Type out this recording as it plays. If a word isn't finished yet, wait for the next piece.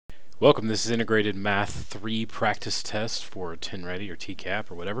Welcome, this is Integrated Math 3 practice test for TNReady or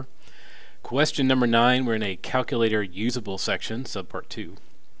TCAP or whatever. Question number 9, we're in a calculator usable section, subpart 2,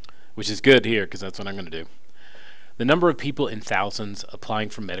 which is good here because that's what I'm going to do. The number of people in thousands applying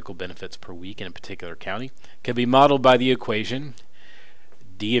for medical benefits per week in a particular county can be modeled by the equation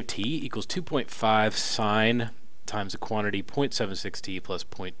d of t equals 2.5 sine times the quantity 0.76t plus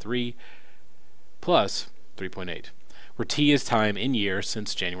 0.3 plus 3.8. where t is time in years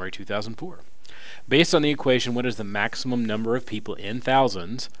since January 2004. Based on the equation, what is the maximum number of people in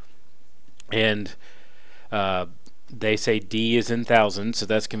thousands? And they say d is in thousands, so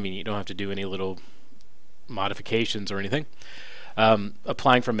that's convenient. You don't have to do any little modifications or anything.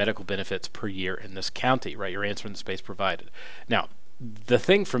 Applying for medical benefits per year in this county, right? Your answer in the space provided. Now, the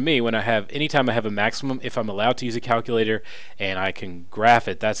thing for me, anytime I have a maximum, if I'm allowed to use a calculator and I can graph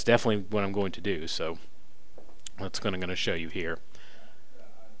it, that's definitely what I'm going to do. So that's what I'm going to show you here.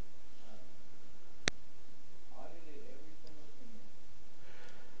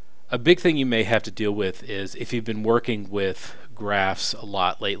 A big thing you may have to deal with is if you've been working with graphs a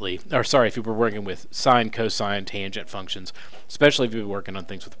lot lately, or sorry, if you've been working with sine, cosine, tangent functions, especially if you've been working on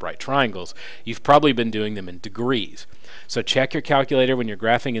things with bright triangles, you've probably been doing them in degrees. So check your calculator when you're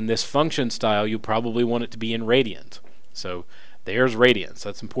graphing in this function style. You probably want it to be in radians. So there's radians.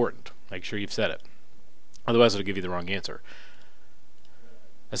 That's important. Make sure you've set it. Otherwise, it'll give you the wrong answer.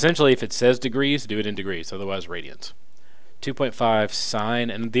 Essentially, if it says degrees, do it in degrees. Otherwise, radians. 2.5 sine,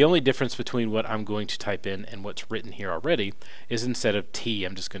 and the only difference between what I'm going to type in and what's written here already is instead of t,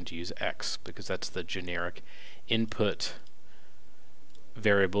 I'm just going to use x, because that's the generic input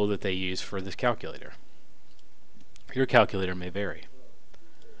variable that they use for this calculator. Your calculator may vary.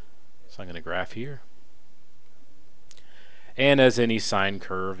 So I'm going to graph here. And as any sine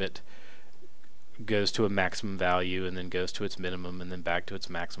curve, it goes to a maximum value and then goes to its minimum and then back to its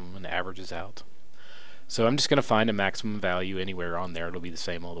maximum and averages out. So I'm just going to find a maximum value anywhere on there. It'll be the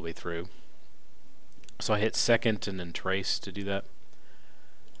same all the way through. So I hit second and then trace to do that.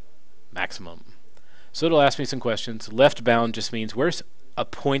 Maximum. So it'll ask me some questions. Left bound just means where's a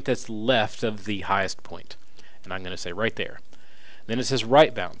point that's left of the highest point. And I'm going to say right there. Then it says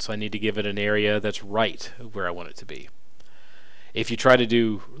right bound, so I need to give it an area that's right of where I want it to be. If you try to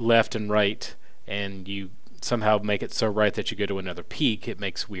do left and right and you somehow make it so right that you go to another peak, it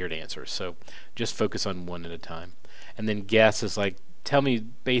makes weird answers. So just focus on one at a time. And then guess is like, tell me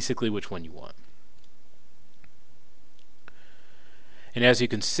basically which one you want. And as you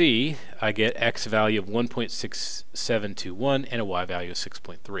can see, I get x value of 1.6721 and a y value of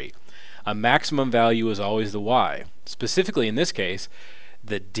 6.3. A maximum value is always the y. Specifically in this case,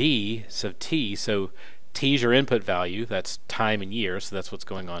 the d, so t, so t is your input value, that's time in years, so that's what's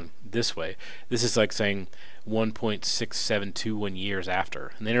going on this way. This is like saying 1.6721 years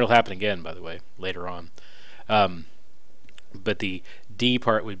after. And then it'll happen again, by the way, later on. But the d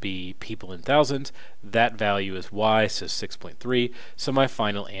part would be people in thousands. That value is y, so 6.3. So my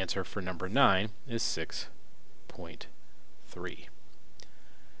final answer for number 9 is 6.3.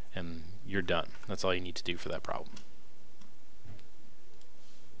 And you're done. That's all you need to do for that problem.